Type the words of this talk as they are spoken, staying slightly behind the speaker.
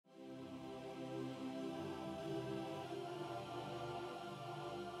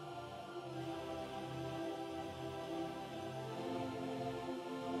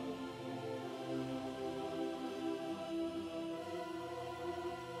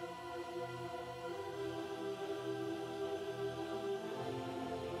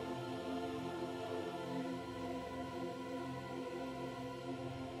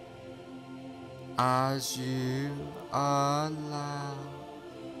as you allow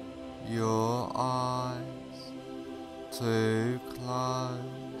your eyes to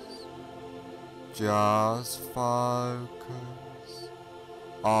close, just focus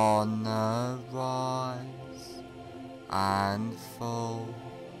on the rise and fall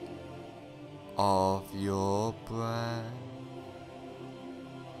of your breath,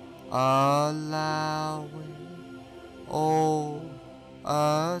 allowing all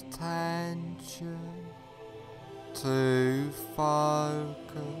attention to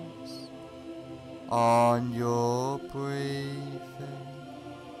focus on your breathing,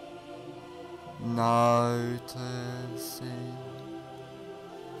 noticing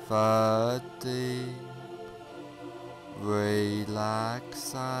the deep relaxation,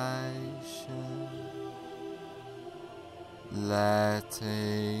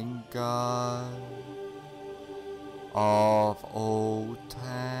 letting go of all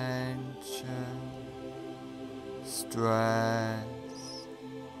tension, stress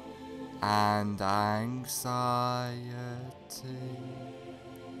and anxiety,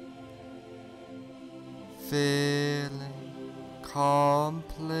 feeling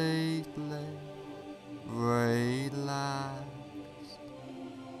completely relaxed.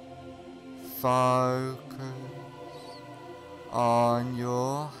 Focus on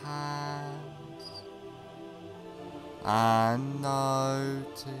your hands and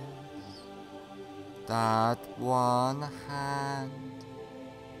notice that one hand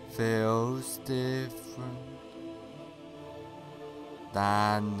feels different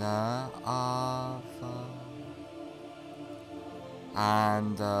than the other,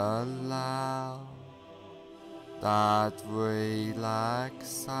 and allow that relaxation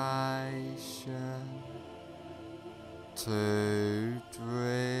to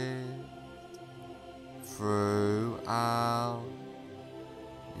drift throughout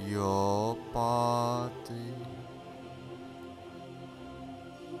your body,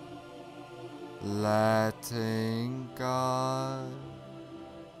 letting go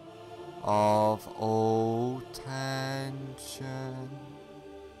of all tension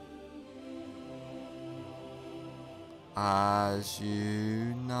as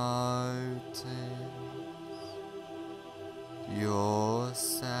you notice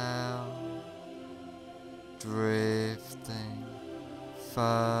yourself drifting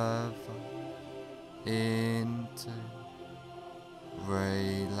further into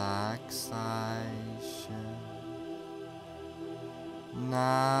relaxation.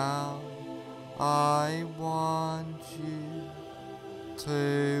 Now I want you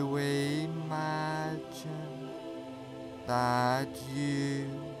to imagine that you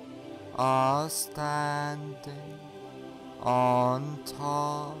are standing on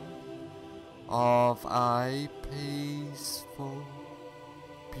top of a peaceful,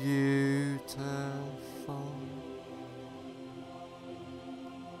 beautiful,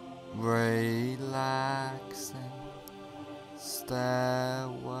 relaxing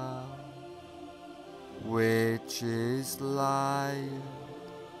stairwell, which is layered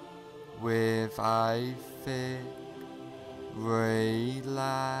with a thick,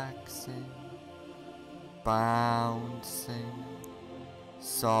 relaxing, bouncing,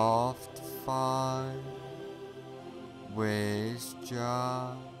 soft foam, which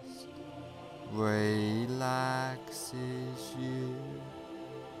just relaxes you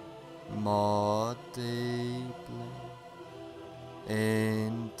more deeply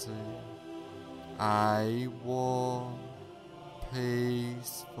into a warm,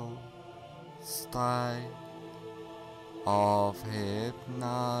 peaceful state of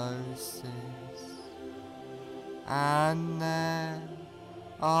hypnosis. And there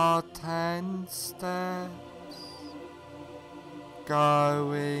are 10 steps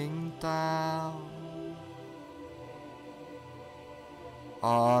going down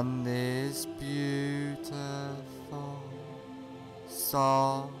on this beautiful,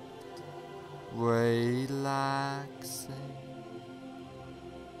 soft, relaxing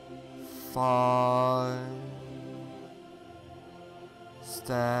foam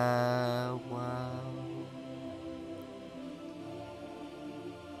stairwell.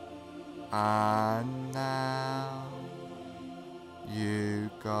 And now you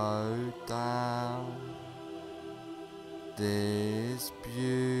go down this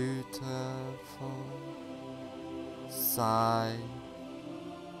beautiful, safe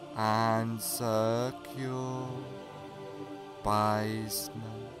and secure basement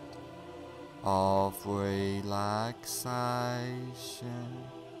of relaxation,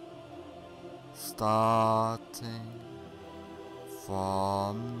 starting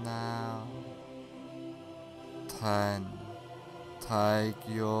from now. 10. Take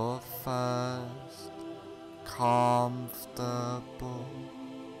your first comfortable.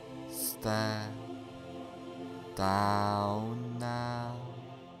 Step down now,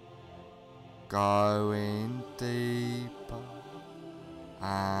 going deeper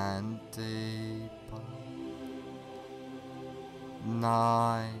and deeper.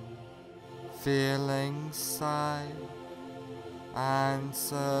 9. Feeling safe and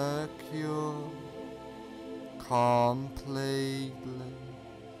secure, completely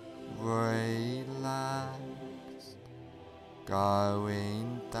relaxed,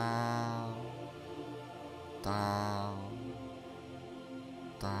 going down, down,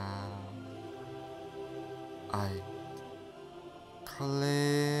 down. 8.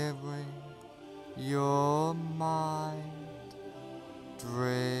 Clearing your mind,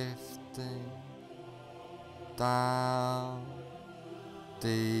 drifting down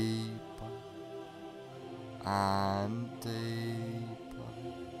deeper and deeper.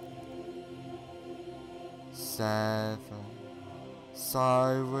 7.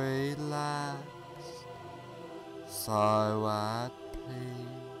 So relaxed, so at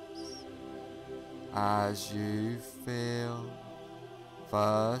peace, as you feel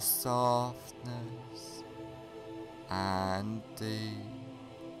the softness and deep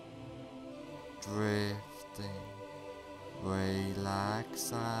drifting relaxation.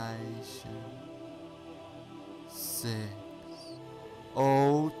 6.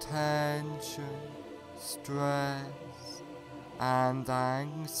 All tension, stress and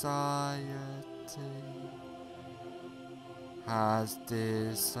anxiety has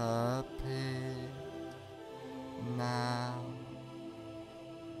disappeared now,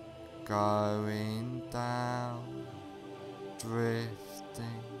 going down,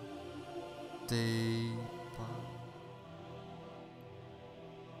 drifting deeper.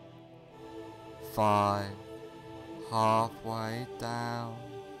 5. Halfway down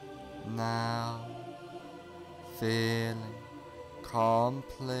now, feeling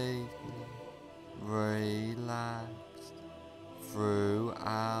completely relaxed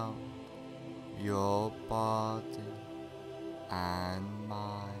throughout your body and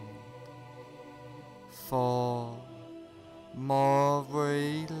mind. 4. More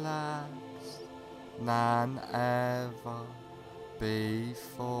relaxed than ever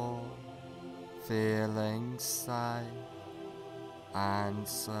before, feeling safe and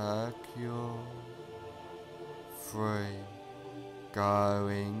secure. 3.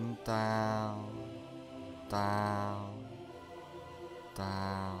 Going down, down,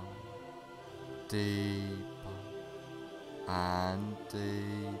 down, deeper and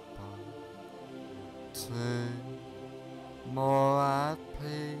deeper. 2. More at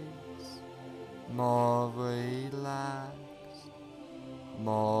peace, more relaxed,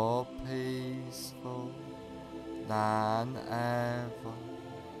 more peaceful than ever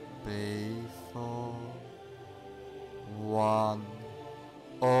before. 1.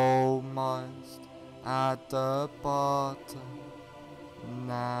 Almost at the bottom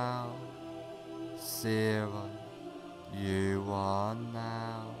now. 0. You are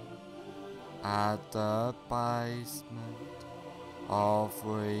now at the basement of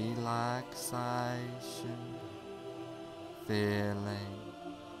relaxation, feeling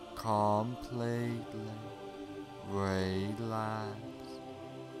completely relaxed.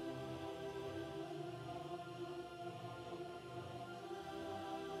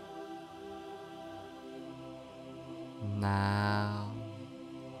 Now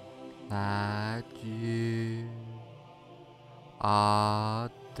that you are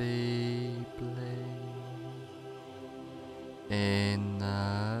deeply in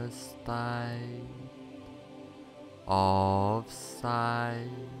a state of safe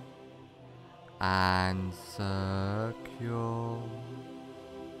and secure,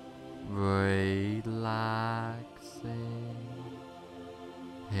 relaxing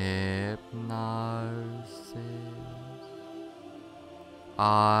hypnosis,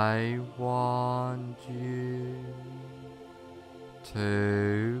 I want you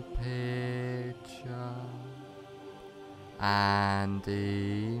to picture and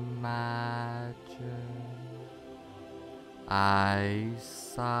imagine a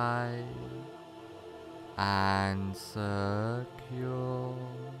safe and secure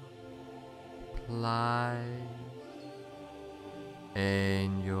place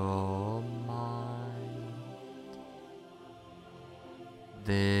in your mind.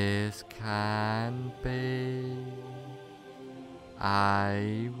 This can be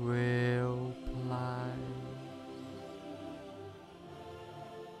a real place,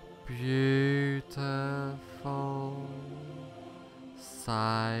 beautiful,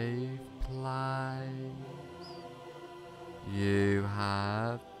 safe place you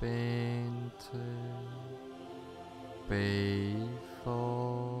have been to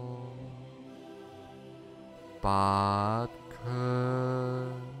before, but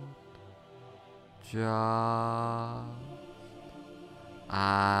could just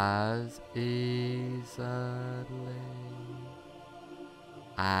as easily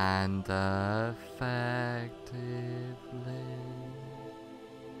and effectively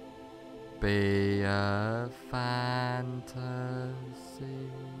be a fantasy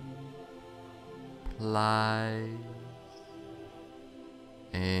place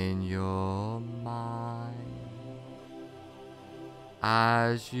in your mind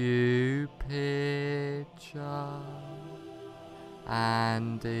as you picture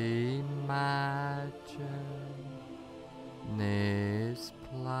and imagine this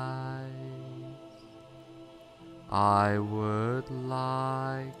place. I would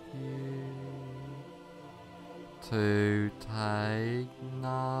like you to take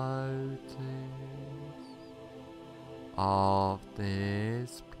notice of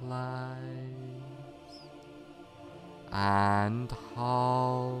this place and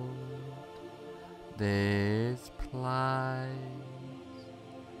hold this place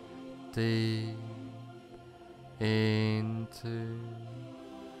deep into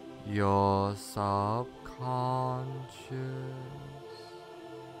your subconscious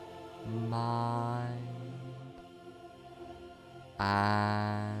mind,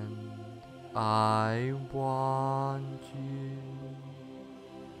 and I want you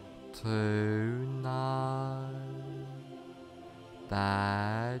to know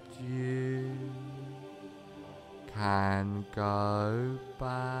that you can go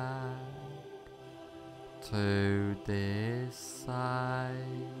back to this safe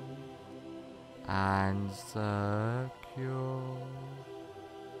and secure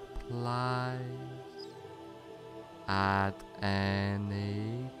place at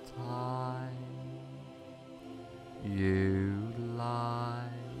any time you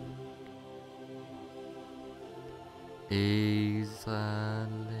like, easily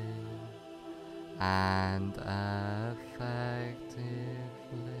and effectively.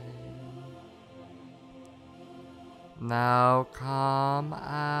 Now come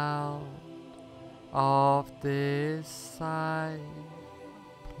out of this safe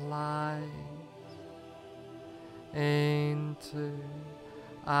place into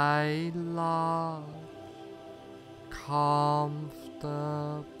a large, comfortable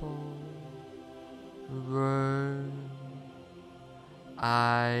room,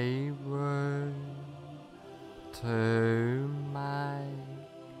 a room to make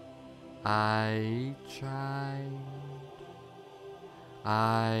a change,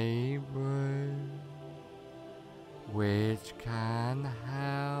 a room which can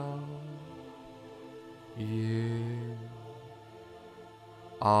help you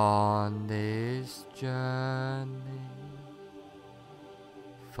on this journey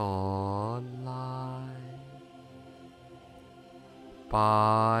for life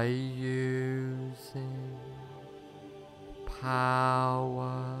by using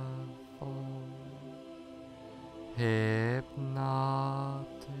powerful hypnotic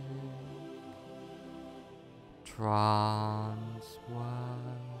trance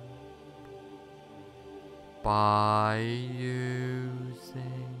work, by using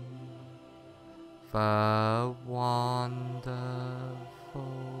the wonderful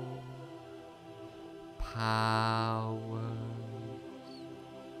powers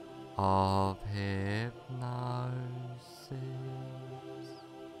of hypnosis.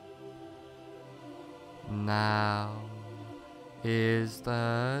 Now is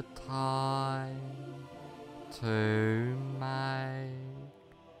the time to make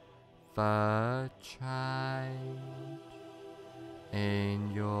the change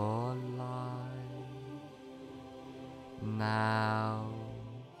in your life. Now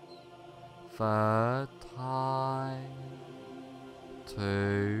the time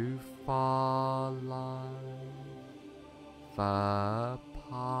to follow the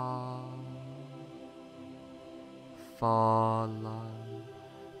path, follow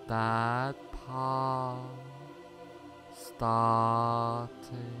that path starting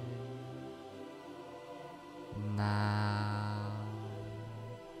now.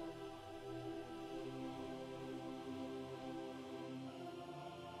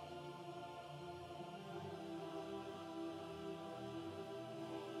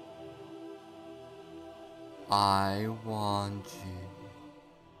 I want you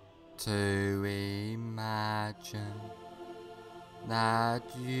to imagine that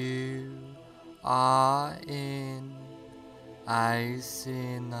you are in a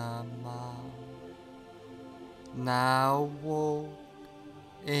cinema. Now walk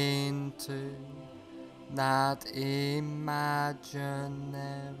into that imaginary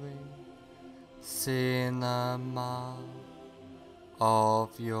cinema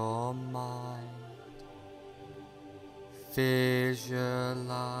of your mind. Visualize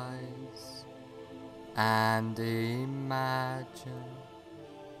and imagine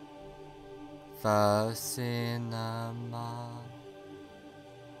the cinema.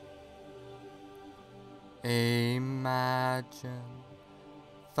 Imagine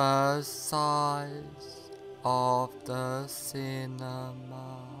the size of the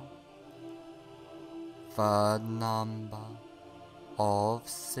cinema, the number of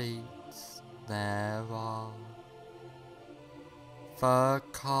seats there are, the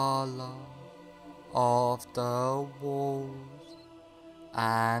color of the walls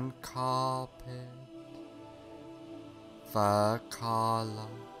and carpet, the color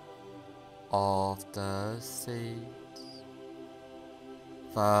of the seats,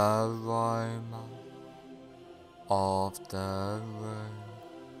 the aroma of the room,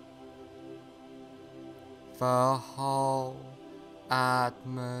 the whole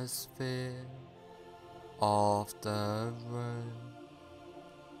atmosphere of the room.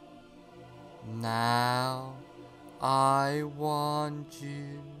 Now I want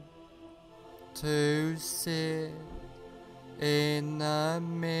you to sit in the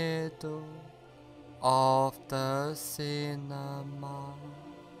middle of the cinema,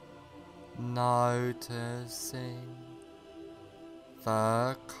 noticing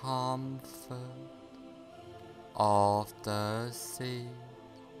the comfort of the seat.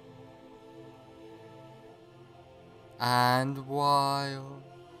 And while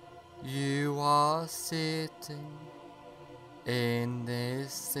you are sitting in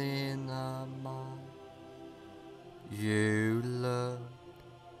this cinema, you look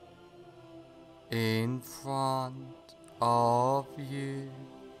in front of you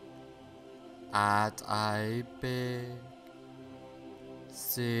at a big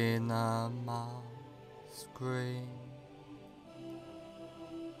cinema screen,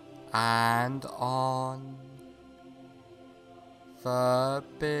 and on the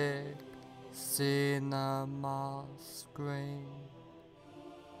big cinema screen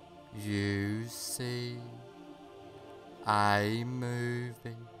you see a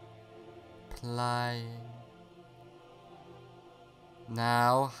movie playing.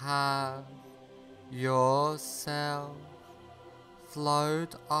 Now have yourself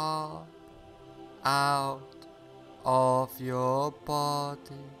float up out of your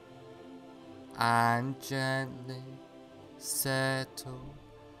body and gently settle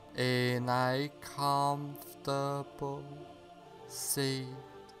in a comfortable seat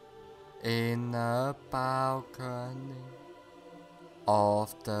in the balcony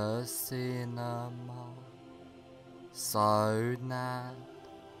of the cinema, so that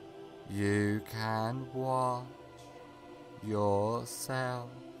you can watch yourself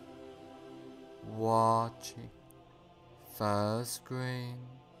watching the screen.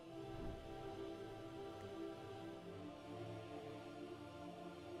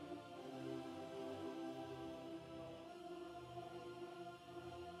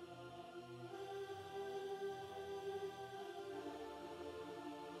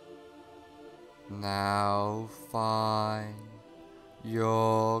 Now find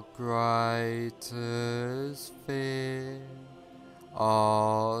your greatest fear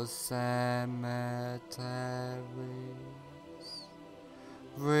of cemeteries.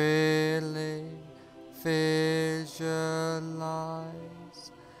 Really visualize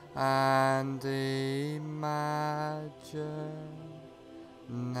and imagine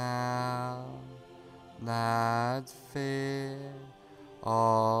now that fear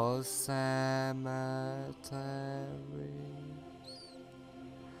of cemeteries.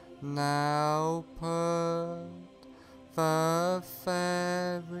 Now put the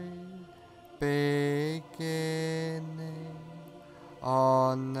very beginning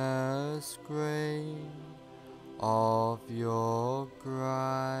on the screen of your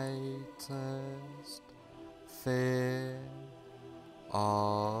greatest fear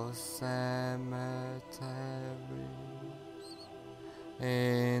of cemeteries,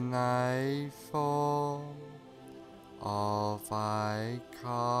 in a form of a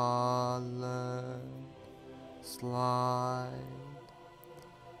colored slide.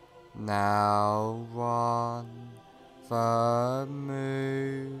 Now run the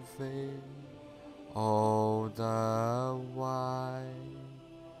movie all the way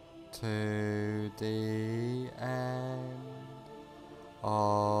to the end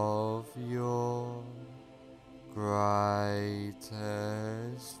of your greatest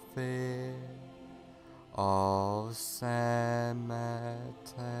fear of cemeteries.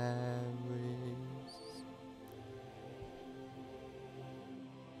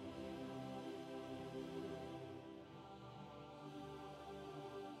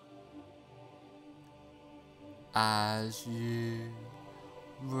 as you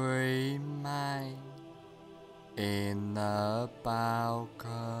remain in the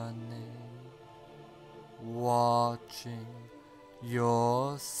balcony, watching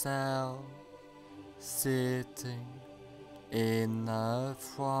yourself sitting in the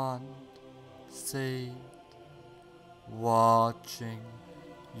front seat, watching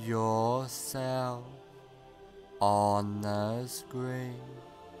yourself on the screen.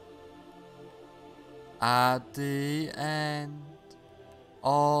 At the end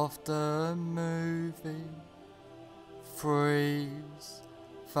of the movie, freeze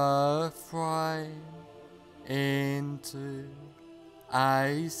the frame into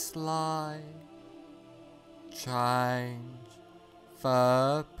a slide, change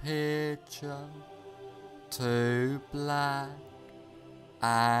the picture to black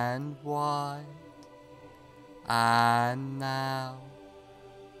and white, and now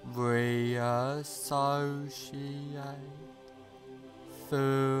reassociate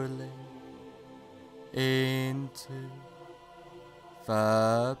fully into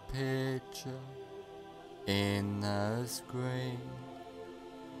the picture in the screen.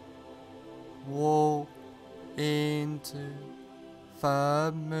 Walk into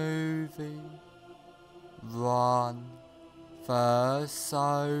the movie, run the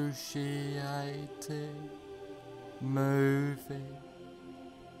associated movie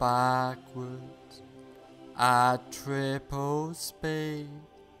backwards at triple speed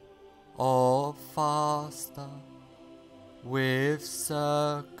or faster, with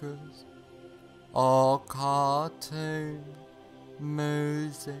circus or cartoon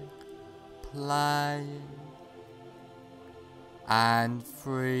music playing, and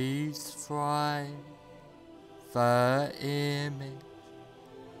freeze frame the image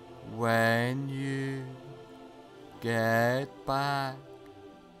when you get back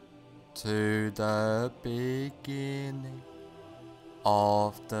to the beginning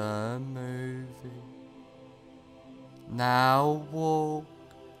of the movie. Now walk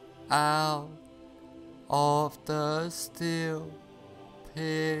out of the still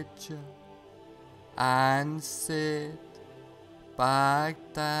picture and sit back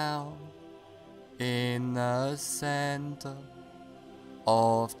down in the center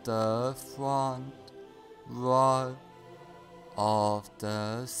of the front row of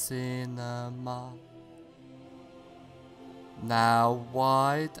the cinema. Now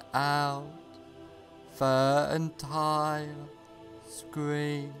white out the entire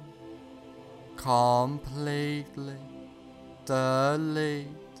screen, completely delete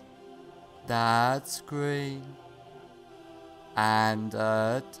that screen and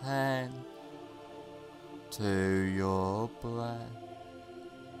attend to your breath.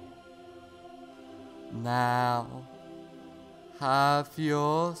 Now have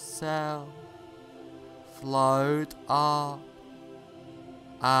yourself float up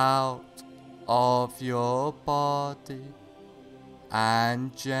out of your body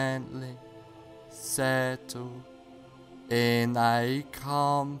and gently settle in a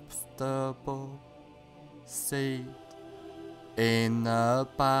comfortable seat in the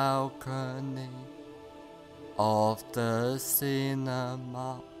balcony of the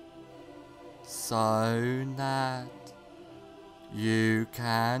cinema, so that you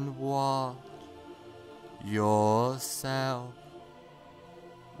can watch yourself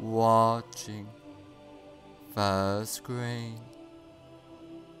watching the screen.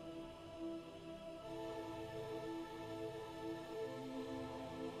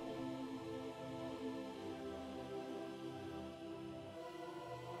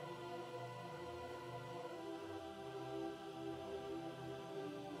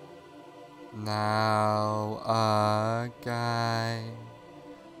 Now again,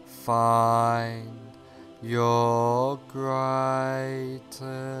 find your greatest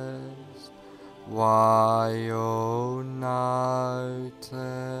while noticing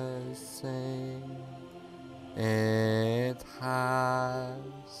it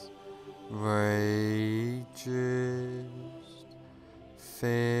has reduced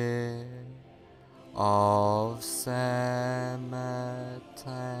fear of cemeteries.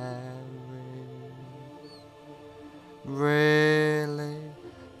 Really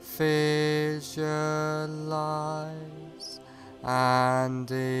visualize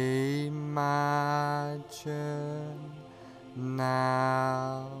and imagine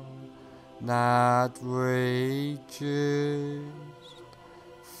now that reduced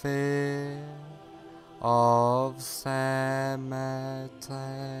fear of cemeteries.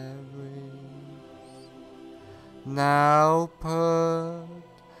 Now put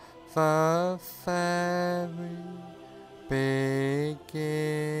the very beginning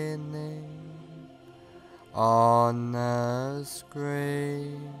on the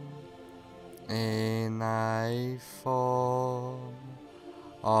screen in a form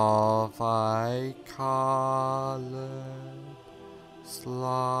of a coloured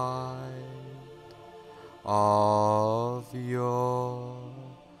slide of your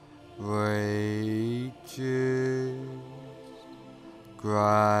reduced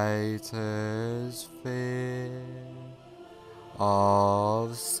greater sphere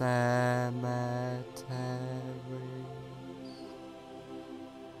of cemeteries.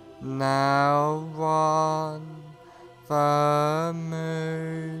 Now run the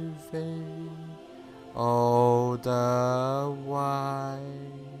movie all the way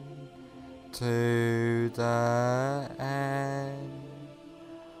to the end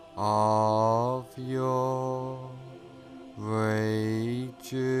of your reduced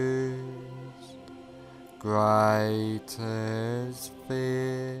greater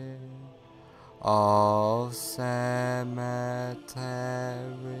sphere of cemeteries.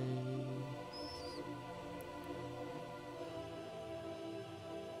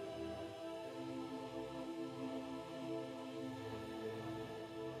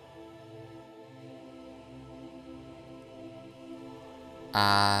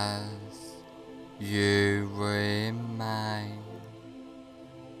 As you remain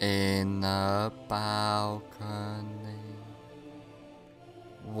in the balcony,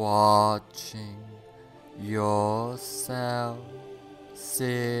 watching yourself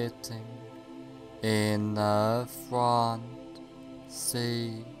sitting in the front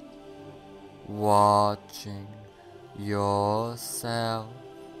seat, watching yourself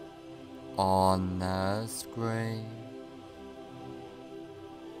on the screen.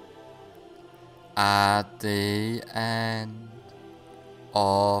 At the end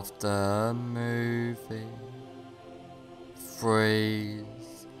of the movie,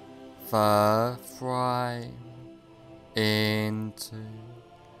 freeze the frame into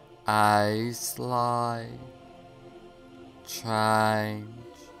a slide, change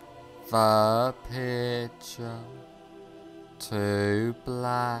the picture to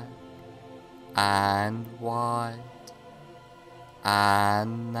black and white,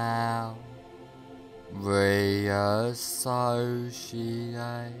 and now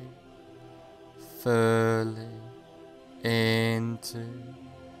reassociate fully into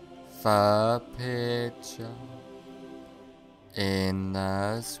the picture in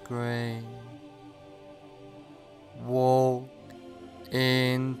the screen. Walk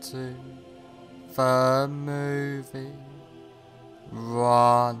into the movie,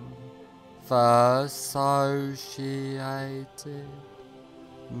 run the associated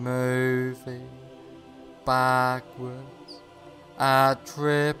movie backwards at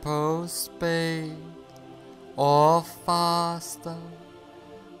triple speed or faster,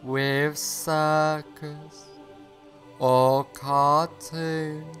 with circus or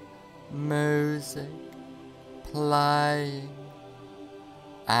cartoon music playing,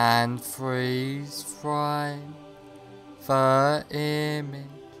 and freeze frame the image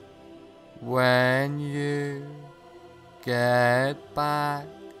when you get back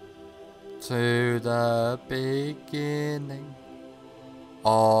to the beginning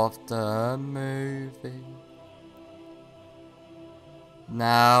of the movie.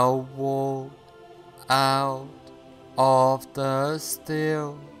 Now walk out of the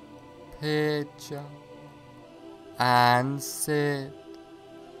still picture and sit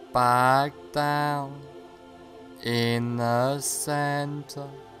back down in the center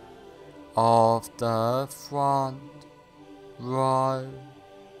of the front row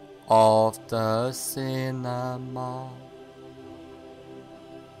of the cinema.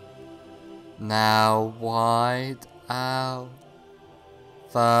 Now wide out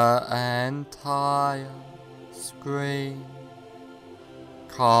the entire screen,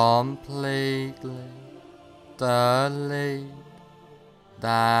 completely delete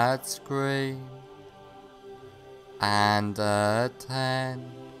that screen and attend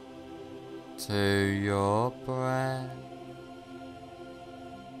to your breath.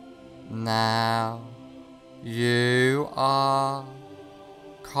 Now you are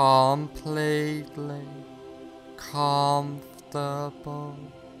completely comfortable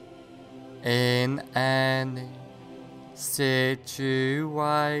in any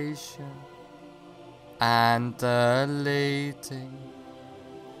situation and deleting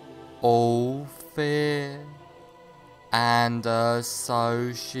all fear and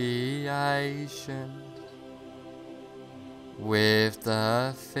associations with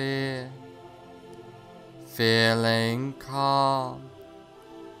the fear, feeling calm,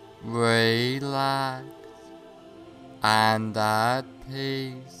 relaxed and at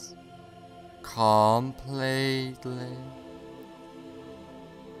peace, completely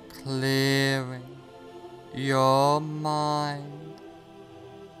clearing your mind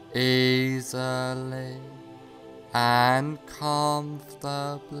easily and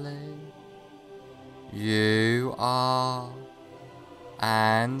comfortably. You are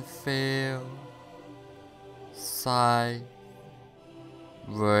and feel safe,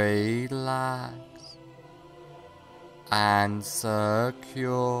 relaxed, and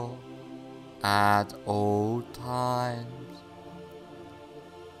secure at all times,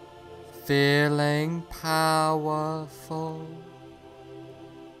 feeling powerful,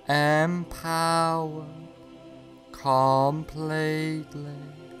 empowered completely,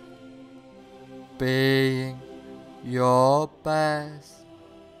 being your best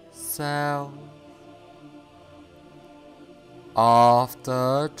self.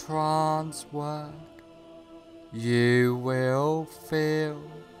 After trance work, you will feel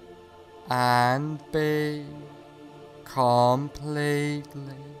and be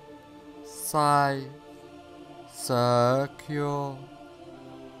completely safe, secure,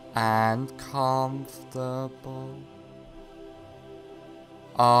 and comfortable.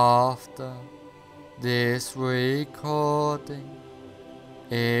 After this recording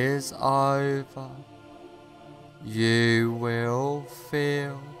is over, you will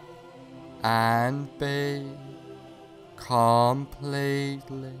feel and be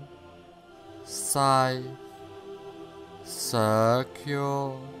completely safe,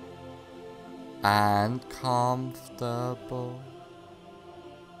 secure, and comfortable.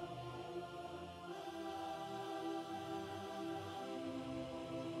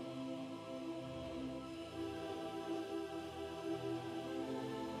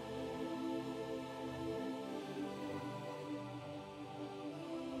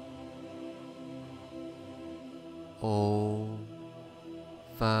 All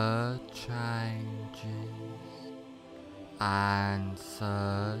the changes and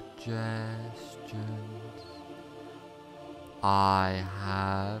suggestions I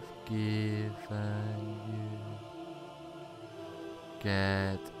have given you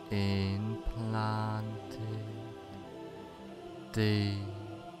get implanted deep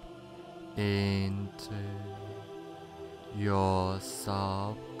into your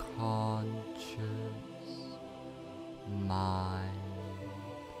subconscious mind.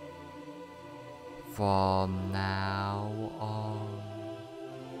 From now on,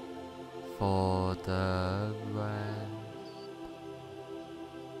 for the rest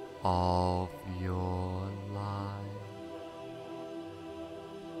of your life,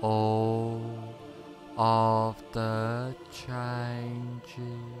 all of the changes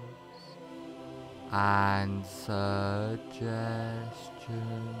and suggestions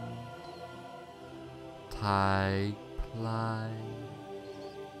take place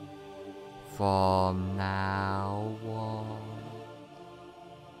from now on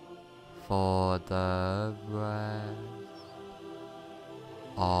for the rest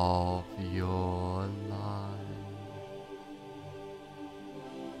of your life.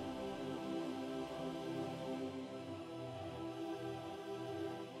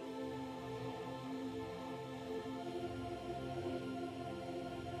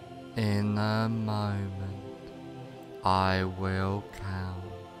 In a moment, I will count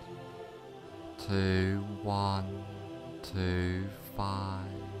to 1 to 5,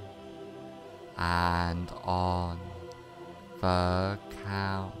 and on the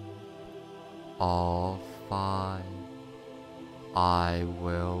count of 5, I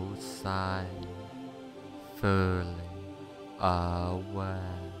will say, fully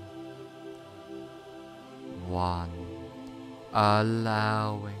aware. 1.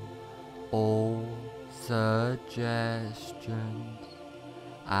 Allowing all suggestions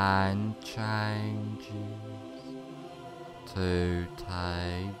and changes to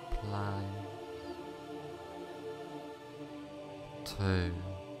take place. 2.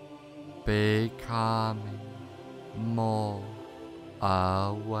 Becoming more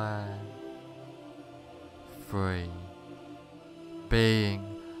aware. 3. Being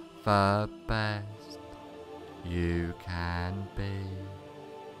the best you can be.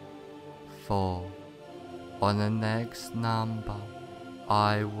 4. On the next number,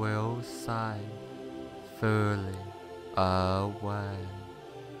 I will say, fully aware.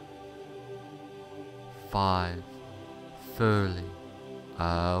 5. Fully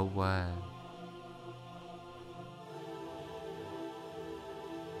aware.